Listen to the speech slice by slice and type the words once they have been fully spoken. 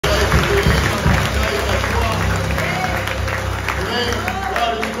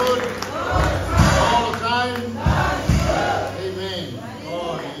good. All the time. Amen.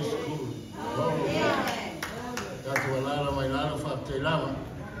 God is good. That's what I love of Telama.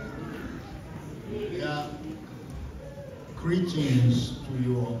 Yeah. Greetings to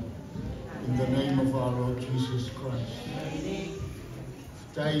you all in the name of our Lord Jesus Christ.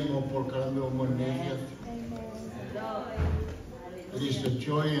 It is a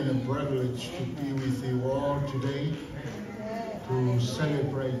joy and a privilege to be with you all today to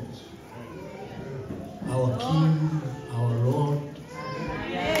celebrate our King, our Lord,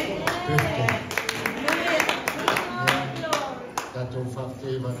 birthday. Tato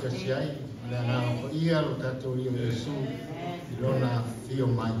whakte watasiai, na ia lo tato rio Yesu, ilona fio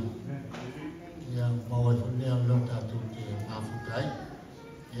mai. Ia maua nea lo tato te mafutai.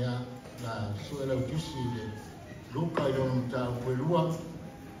 Ia la suela utusi le luka ilona tau pelua.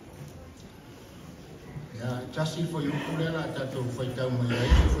 Ia tasi foi upulela tato whaitau mai ai,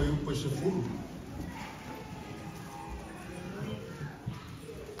 foi upo se furu.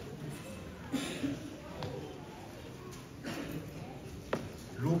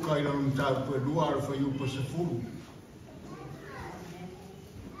 Luka i lanu tau pue lua ar whai upa se furu.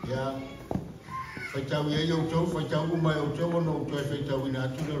 Ia, whaitau i ei au tau, whaitau umai au tau, ono au tau e whaitau ina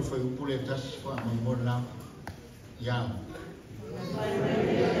atu lor whai upu le tasi wha mai mona. Ia.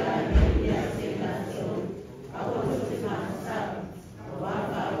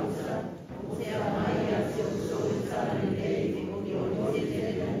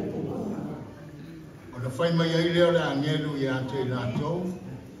 Ona whai mai ai leo le angelu i ate la tau,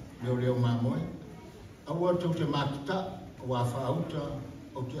 leo mamoe. Aua tau te matuta, wa whaauta,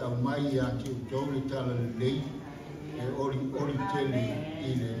 o te au mai i ate u tau le tala le lei, e ori tele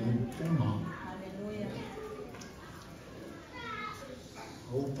i le nukuma.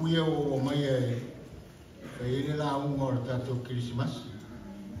 O puia o mai e ele la unga o tato Christmas,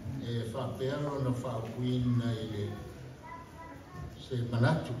 e whapero na whaapuina i le se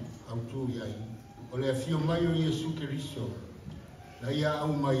manatu au tu iai. O le afio mai o Yesu Keriso, na ia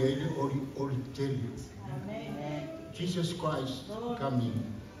au mai ele ori tele. Jesus Christ coming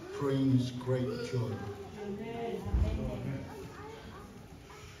brings great joy.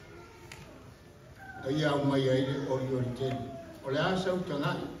 Ia au mai ele ori tele. O le asa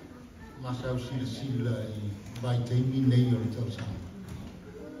utangai, masa au sila i vai teimi nei o le tausanga.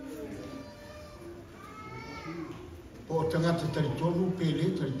 Po tangata taritonu,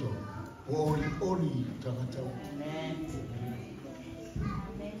 pele taritonu. Oli tamatau.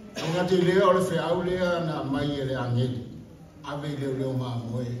 Nga te lea o le whiau lea na mai e le angeli. Ave leo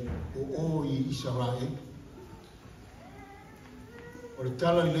mamoe o i Israel. O le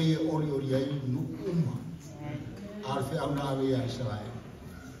tala lea oli ai nu uma. A le whiau na ave a Israel.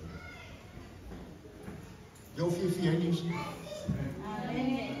 Yo fi ai nisi.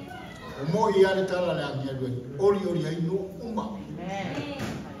 O mo i ale tala le angeli. Oli ai nu uma.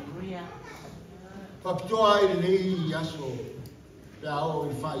 Papitoa e lei i aso le ao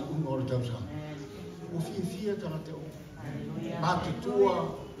i whai unga o le tausanga. O fia tangata o. Mate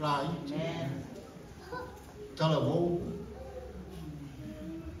tua la iti. Tala wou.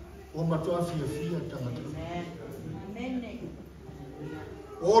 O matoa fia tangata o.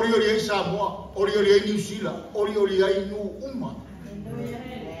 Ori ai Samoa, ori ai New Zealand, ori ai nu uma.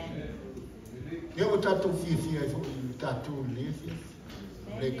 Ia o tatou fia i tatou le fia.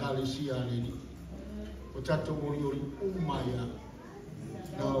 Le kalesia le ni. O tatou ori umaia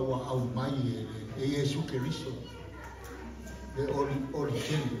na wa au mai e Yesu Keriso le ori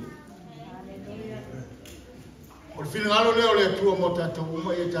tele. O fina alo leo le tua mo tatou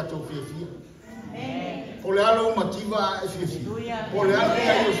umai e tatou fia. O le alo umativa e fia. O le alo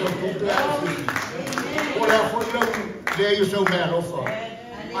e o sau tuta e fia. O le afoila le o sau mea lofa.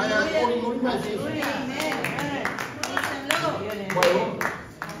 Aia ori mai fia. Bueno.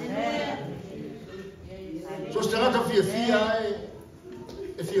 So stata fia e fia.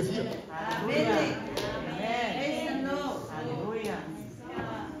 Amen.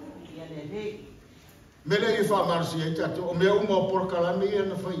 Mele i wha marasi e tato, o mea uma o porkalame i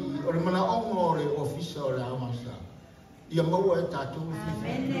ana whai, o le mana onga o le ofisa o le amasa. Ia maua e tato o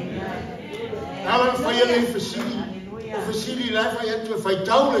fia. Nala whai ana i fasili, o fasili lai whai atu e whai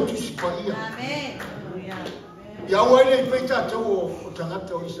tau le tusi pa ia. Ia ua ele i pei tato o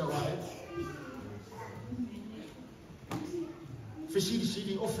tangata o isa wae.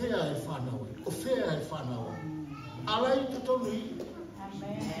 Fasili o fea e whanau e, o fea e whanau e. Ala i tutonu i.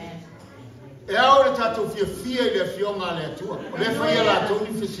 E au le tatou fia i le fionga le atua. O le fia la tau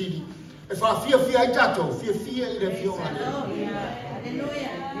ni fasili. E wha fia i tatou, fia i le fionga le atua.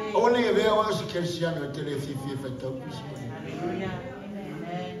 O ne e vea o si kersiano e te le fia fai tau pisi.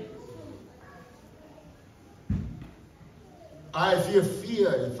 Ai fia e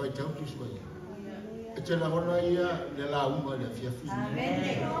fai tau tu swai. E te la hona ia le la uma le fia. Amen.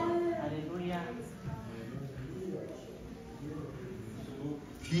 Hallelujah.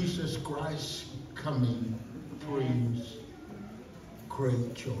 Jesus Christ coming brings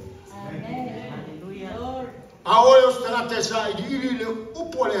great joy. Amen. Hallelujah. Lord. Aoyo strate sai di ili le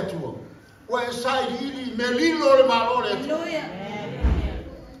upo le tua. Wa sai di ili me lilo le malo le tua. Hallelujah.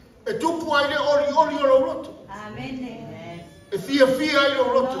 E tupu ai le oli o lo roto. Amen. E fia ai lo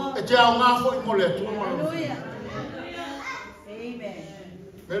roto. E te au ngafo i mo le tua. Hallelujah. Amen.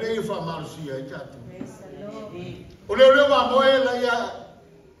 Pere i fa marusia i tatu. Praise the Lord. O leo wa moe la ia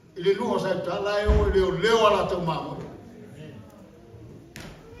ile nuo sa tala e o leo ala tau mamo.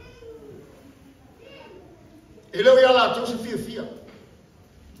 E leo ia la tau se fia.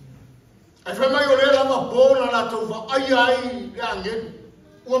 Ai fa mai o le la ma bona la tau fa ai le angen.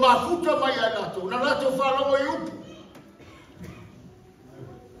 Ua mafuta mai ai la tau. Na la tau fa longo i upu.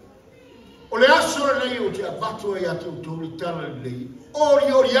 O le aso le nei o te avatu ai atu tori tala le lei.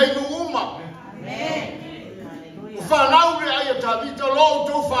 Ori ai nu uma. Amen. O whanau le ai a tawita lo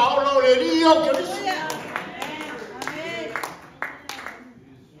tau whaola o le rio kerisi.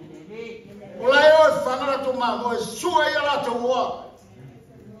 O lai o e whangara to mamo e sua i ala tau oa.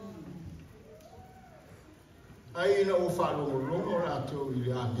 Ai ina o whalongo la tau i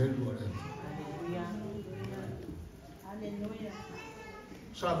le angelu o le. Hallelujah.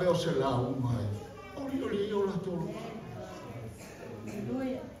 Sabe o se la umai. Ori o la tau.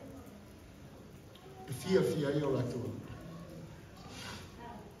 Hallelujah. Fia i o la tau.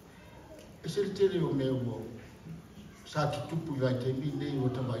 E se le tele o meu o. Sa tutupu i vai te mine o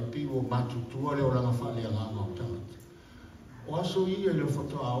tawai pi o matutua le o langa whale a ngā o tamata. O aso i e le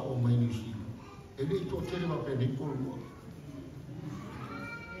whatoa o mai nusino. E le i tō tele wa pene i polo mua.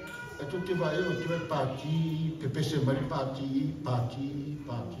 E tō te vai o tue pāti, te pese mari pāti.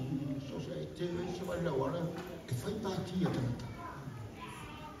 So se e tele se vai la wala, e whai pāti a tamata.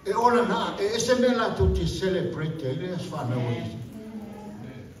 E ora nā, e se me la tō te celebrate e le as whanau o isi.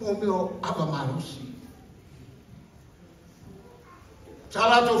 O meo ava marosi.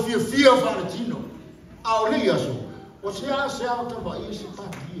 Tala to fia faratino. A o lei aso. O se a o tava i se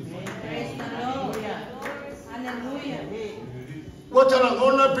pati. Praise the Lord. Hallelujah. O tala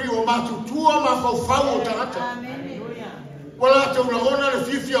ngona pri o matutua ma fau o tarata. Amen. Wala te ngona le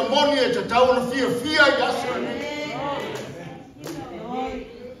fia moni e te tau na fia i aso.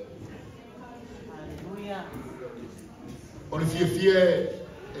 Hallelujah. O le fia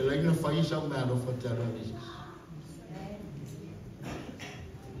e laina faisa o mea no fatara ni.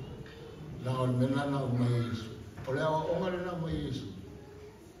 La o mena na o mai isu. O lea o ngare na mai isu.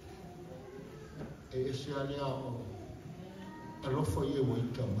 E ese alea o alofo i e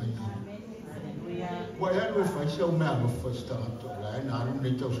waita mai. Wa ea lue faisa o mea alofo istarato. La e na aru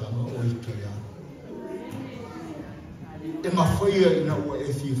nei tau sama o ita ya. E mawhaia ina ua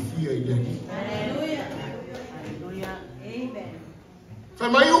e fia i leni. Hallelujah. Amen. Fai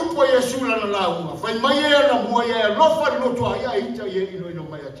mai upo e sula na launga. Fai mai e na mua e alofa loto a ia ita i e ino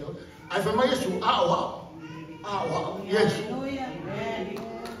mai atio. Ai fa mai Yesu Yesu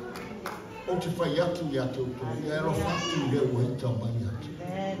o te fai atu i atu to e ero fatu le o ita mai atu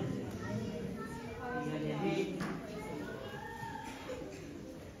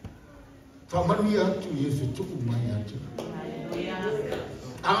fa manu i atu i e fetuku mai atu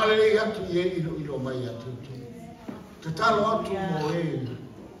angale i atu i e ino mai atu te talo atu mo e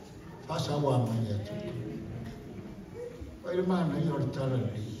pasa wa mai atu vai mana i ora tala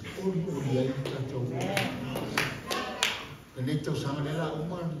ni ori ai tatou. E nei tau sanga le la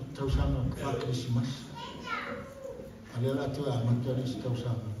uma, tau sanga Lauga Christmas. A le la tau a mantarisi tau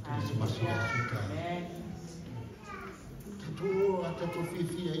sanga Christmas i Afrika. Tatou a tatou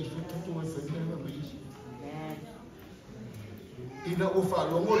fia i su tatou e whainera me isi. Ina o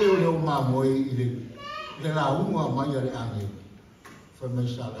whalongo leo mamo i le la uma mai a le ange. Whai mai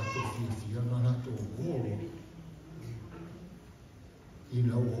sa la tau fia, na la tau goro.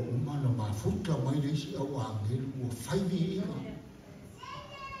 Ina o umana mafuta mai leisi au angelu o whaivi inga.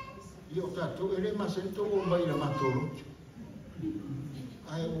 I o tato ere masento o mai la matoro.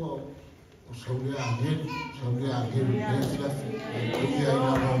 Ai o saule angelu, e fiafi. E ia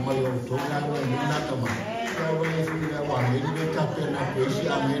ina o mai o toga o nata mai. Ia o e fia o angelu, e tapena pesi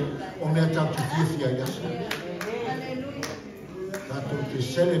angelu, o mea tatu fia i asa. Tato te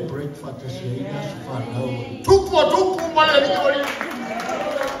celebrate fatasi e ina su whanau. Tupu male ni ori.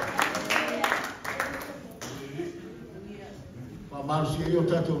 Marsi io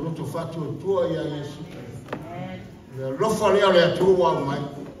tato roto fatto tua ia Yesu. Lo fare le tua mai.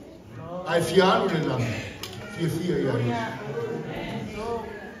 Ai fiano le la. fia ia.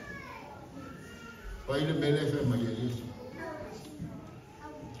 Pai le mele fe mai Yesu.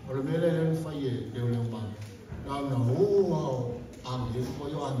 Ole mele le fai e le ma. Na o angel ko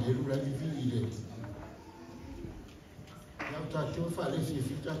yo angel la vivi ile. Ya ta tu fa le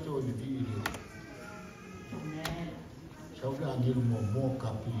fia to vivi ile. Sau le angel mo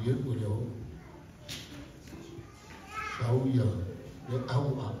kapi le o. Sau ya le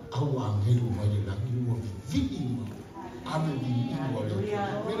au angel mai la ki mo vivi mo. Ame vivi mo le.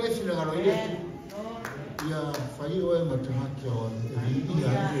 Mele fina ga lo ile. Ya fai o matematika o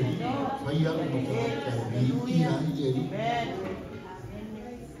ia fai o matematika ia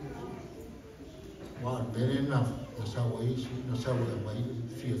wa bere na sawa isi na sawa mai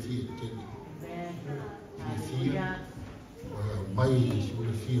fia tele fia mai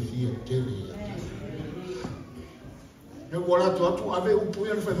fia tele ne wala tu ave upu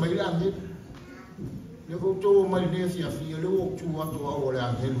ya fai mai la ne le to mai ne fia le o tu atu o le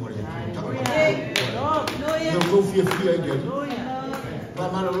angel o le tu no go fia ide pa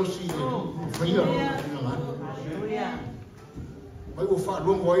mala lo si fai o mai o fa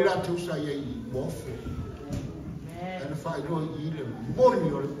lo ngoi la tu sa ye bof and fa do ile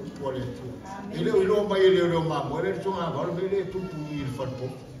moni o le tu ile lo mai ile lo ma mo le tu nga va le tu il fa po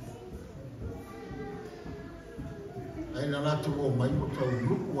ai la tu o mai o tau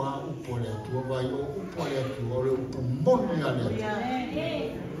lukua upo le tu o vai o upo le tu o le upo moni ale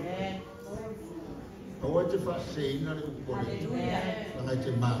o te fa seina le upo le tu ngai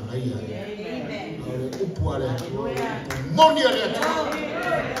te manga ia o le upo ale tu o le upo moni ale tu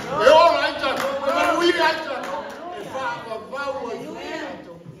e o lai ta e ma ui lai ta e fa va o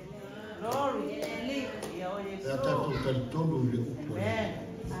tu glory e ta tu ta tonu le upo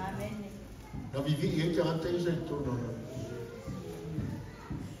amen na vivi e te ante se tonu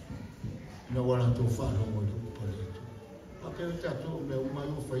na wala to fa no mo po le tu ake ta to me uma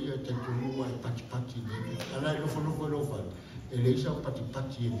yo fa ia te tu no ai pati ne ala no fo fa e le sa pati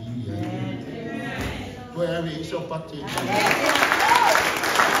e vi ia to e ave so pati ne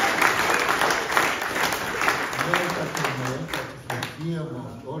ta to me ta ia mo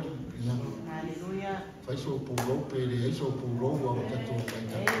ori na haleluya fa so po ro pe le so po ro wa ta to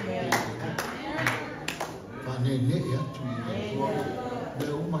fa ne ya tu me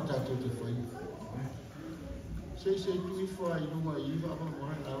uma ta to te fa sei tu I fai numa iva ma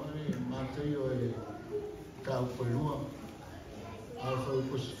morta ne Matteo e Calpolua alfa o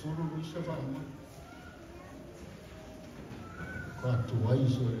posfuro lui se va quattro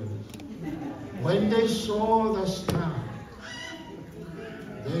when they saw the star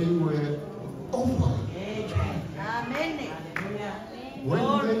they were over amen when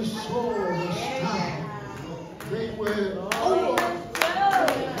they saw the star they were over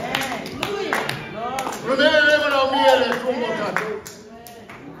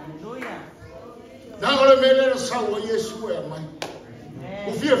Nangole mele sawa Yesu e mai. O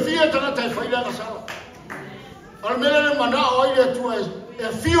fia tana tai fai la sala. Al mele mana o ile tu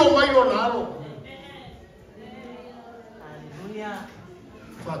e fio mai o nalo. Hallelujah.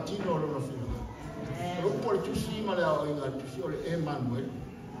 Fatino lo fio. Lo por tu si male o inga tu si o Emmanuel.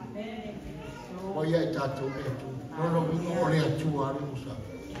 Amen. O ia tato e tu. No o le tu ale usa.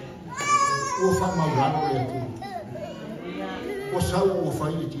 O fa maulano le tu. O sau o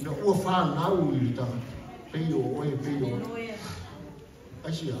fai tina o fa nau I ta peo o e peo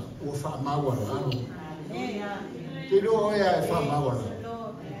asia o fa maua ano te lo o e fa maua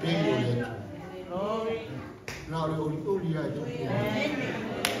peo le na o ia tu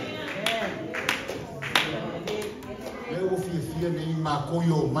le o fia nei ma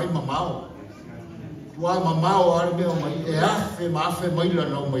koyo mai mamao tua mamao ar me o mai e afe mai la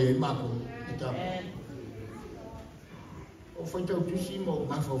no mai ma ko ita o foi tau tusimo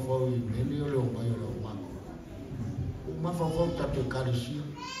ma fofo I mele o lo mai o ma ma fofo ta te karisi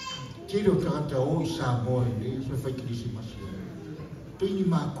tiro tata o sa mo ne so fai Christmas pini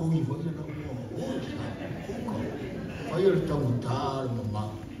ma ko I vo na o vai o tau tar ma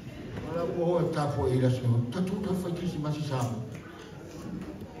ala o ta fo ira so ta tu ta fai Christmas sa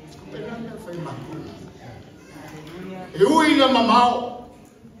pena fai ma ko e o ina mamao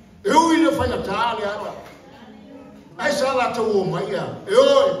e o ina fai ta le ara ai sala to o mai a e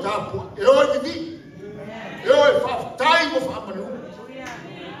o tapu e o vivi e o fa tai mo fa manu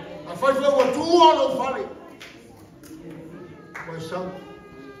a fai o tu o lo fale mo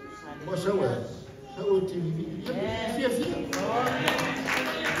sa o ti vivi fia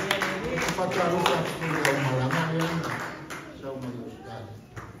fa caro fa o malama ya sa o mai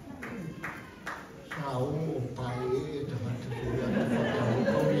sa o pai e ta ma tu ya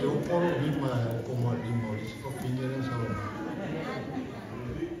fa o polo lima como lima le se finge le sa.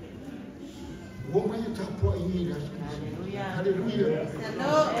 Wo mai ta po ini la. Hallelujah.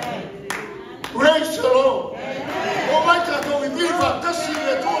 Praise the Lord. Wo mai ta to viva kasi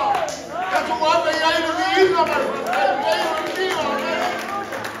le tua. Ka tu ave ai no viva ma.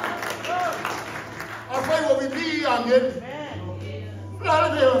 Afai wo vivi angel.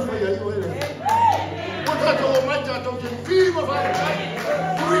 La le o fai ai o ele. Wo ta to mai ta to viva va.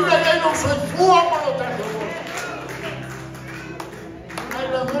 Tu vive ai no sai fuo ma lo ta. Ai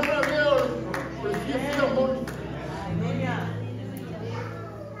la mona veo.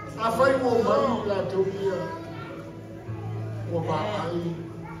 Afai wo mai la teoria wo ba ai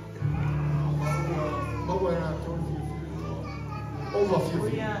ma wa na to over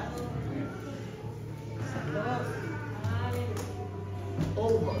 50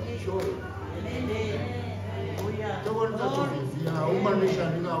 over joy to won ta to via uma ni sa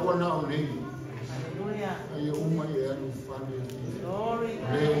ni wa na o nei ai uma e anu fane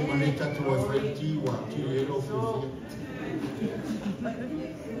le uma ni ta to wa fai wa ti le lo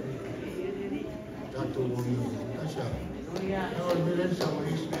Tato woni asha. Ora belen sa mo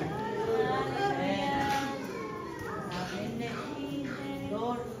is.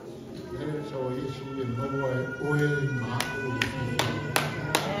 Lord. Belen sa o is ni mo o e ma o.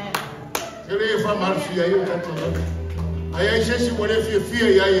 Ele fa mal fia yo tato. Ai ai se si mole fia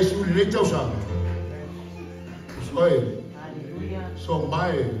ya Yesu le tau sa. Soi. Hallelujah. So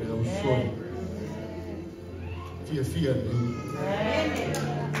mai o soi. Fia ni.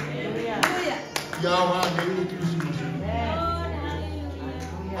 Yawa ni Christmas.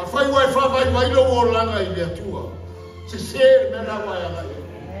 Afai wai fa vai lo langa i le tua. Se ser me na wa ya.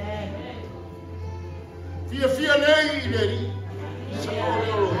 Fia nei le ri.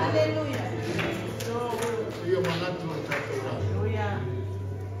 Hallelujah. Io manato ta. Hallelujah.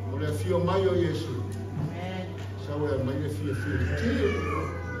 Ole fio mai o Yesu. Amen. Sawa mai le fia.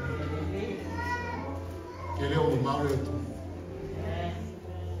 Che le o mare tu.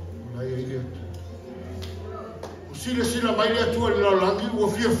 Mai ile. Sila mai le tua le langi o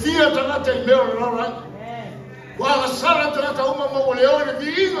fia tana te me o langi. Wa sala tana ta uma mo le o le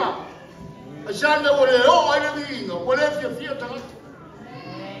vinga. A jane o le o ai le vinga, o le fia tana.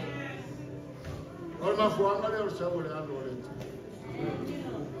 Ora ma fu anga le o sa o le alo le.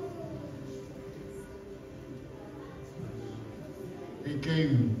 He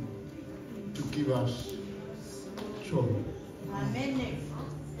came to give us joy. Amen.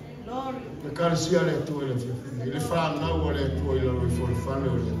 Glory. Le carecia le tue le fia. Le fa na o le tue le lo fo fa le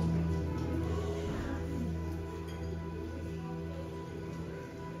le.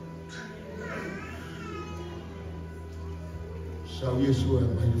 Sa Yesu e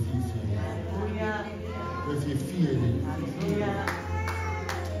mai fia. Hallelujah. Le fia le. Hallelujah.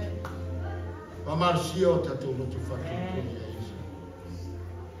 Pa marcio ta to lo tu fa tu.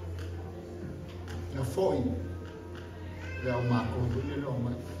 Na foi. Le o ma ko le lo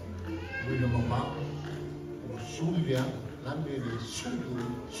ma. William Mama, Sulia, Lambere,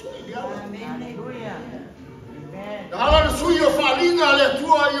 Sulia. Hallelujah. Ala suyo falinga le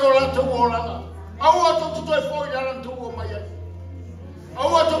tua io la tua. Awa to to foi la tua mai.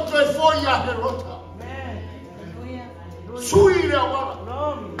 Awa to foi ya herota. Suila wala.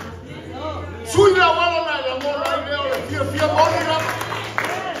 Suila wala na ya mora ile fia mora.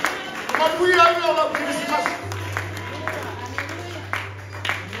 Mabuya ile la Christmas.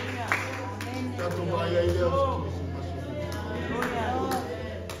 Tato mai ai Deus.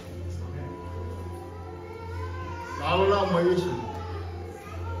 Laula mai Yesu.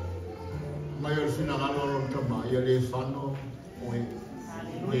 Mai al final lo tama ia le fano oe.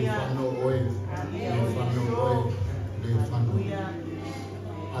 Le fano oe. Le fano oe. Le fano.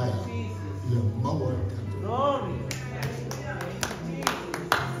 Ai. Ia mau. Glory.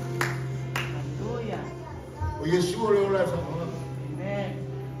 Hallelujah. O Yesu o le fano. Amen.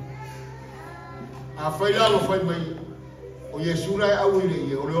 A fai la lo fai mai o Yesu la au ile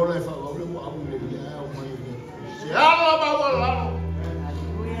ye o le ora fa o le au ile ye o mai se ala ba wala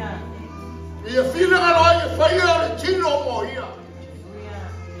hallelujah e fina ga lo ye fai o tino mo ia hallelujah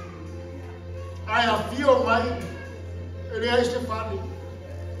ai a fio mai ele ai se fa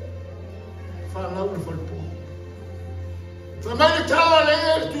la u fa po fa mai le tala le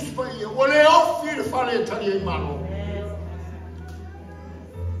tu spai o le offi fa le tali ai malo.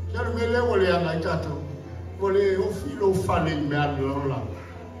 Quero me ler o le ana tato. O le o filo fale me alola.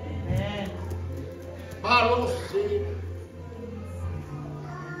 Amen. Palo se.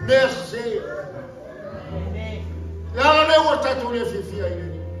 Merci. Amen. La le o tato le fifia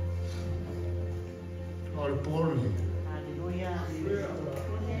ile. Al polo. Hallelujah.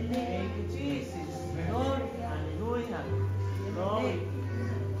 Thank you, Jesus. Lord. Hallelujah. Glory.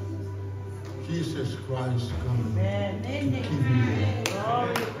 Jesus Christ come Amen. to give you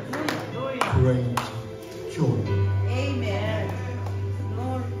Glory. Hallelujah. great joy. Amen.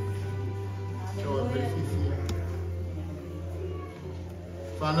 Lord. Joy Hallelujah. befifia.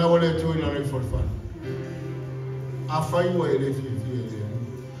 Fana wale tu ina le forfan. Afai wa ele fifia ele.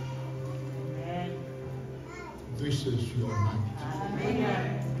 Amen. This is your night.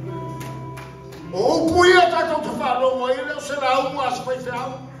 Hallelujah. O kuia tato tu falo mo ele se la umu aspai fea.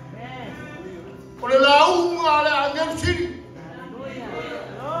 Amen. Ole la umu ale angel siri. Hallelujah.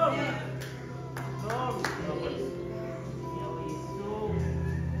 Glory. Glory.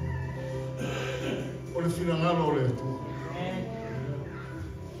 Ole fina ngalo le tu. Amen.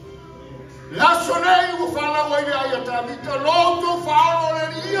 La sonei u fala wa ile ayata vita loto falo le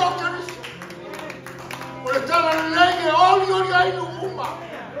io kanisa. Ole tala lege oli oli ai umma.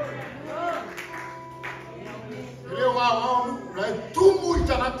 Leo wao la tumu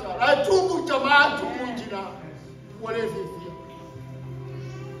itanata, la tumu itamatu mujina. Wale fifia.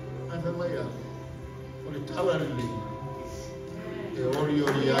 Ave maya. Ole tala le. E oli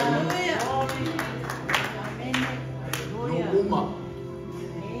oli ai. No umma.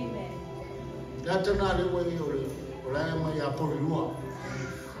 Data na le wei ole. Ole maya por lua.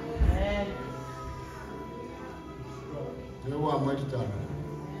 Le wa majitana.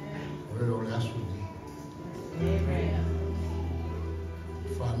 Ole asu.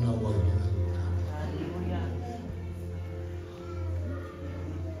 Fana wa ile.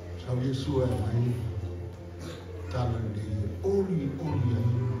 Sau Yesu e mai. Tala le oli oli ai.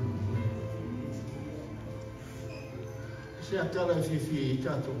 Se atala fifi i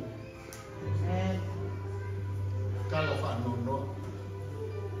tato. Tala fa no.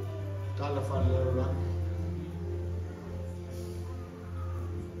 Tala fa la.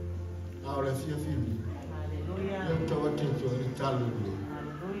 Ahora fia fifi. Io stavo attento all'Italia.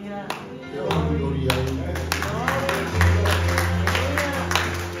 Io non ai.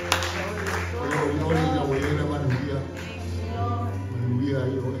 Io la voglio manuia. Manuia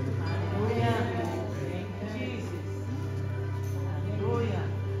io.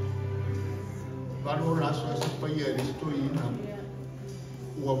 Quando lascio a spagliare sto in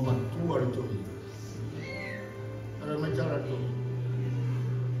o mattua le to. Allora mettere tu.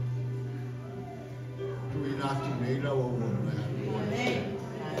 Tu in atti nei la o.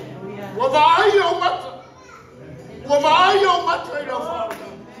 Wa vai o mata. Wa vai o mata ina fa.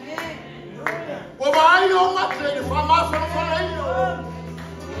 Wa vai o mata ina fa ma fa fa io.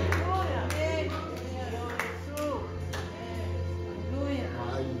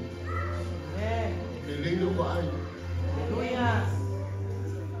 Vai. Hallelujah.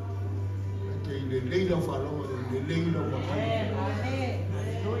 Le leila falou, le leila vai.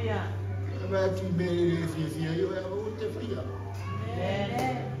 Hallelujah. Vai te ver fia eu é o te fia.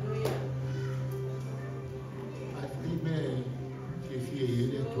 Hallelujah. Aí bem fia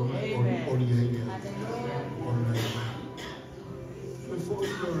ele é toma olha ele. Olha. Foi foi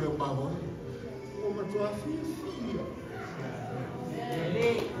o babo. Como tua fia.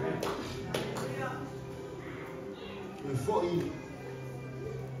 E foi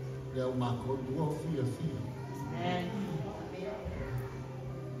é uma coisa fia.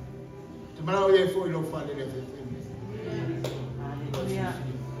 Mas eu foi não falei de Aleluia.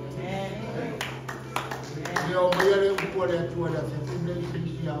 Eu me lembro um pouco da tua da segunda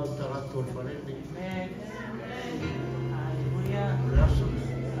igreja ao trator falando. Aleluia.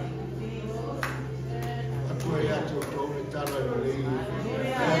 A tua é a tua comentário ali.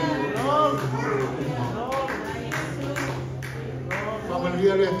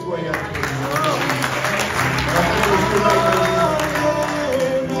 Familia le tua ya.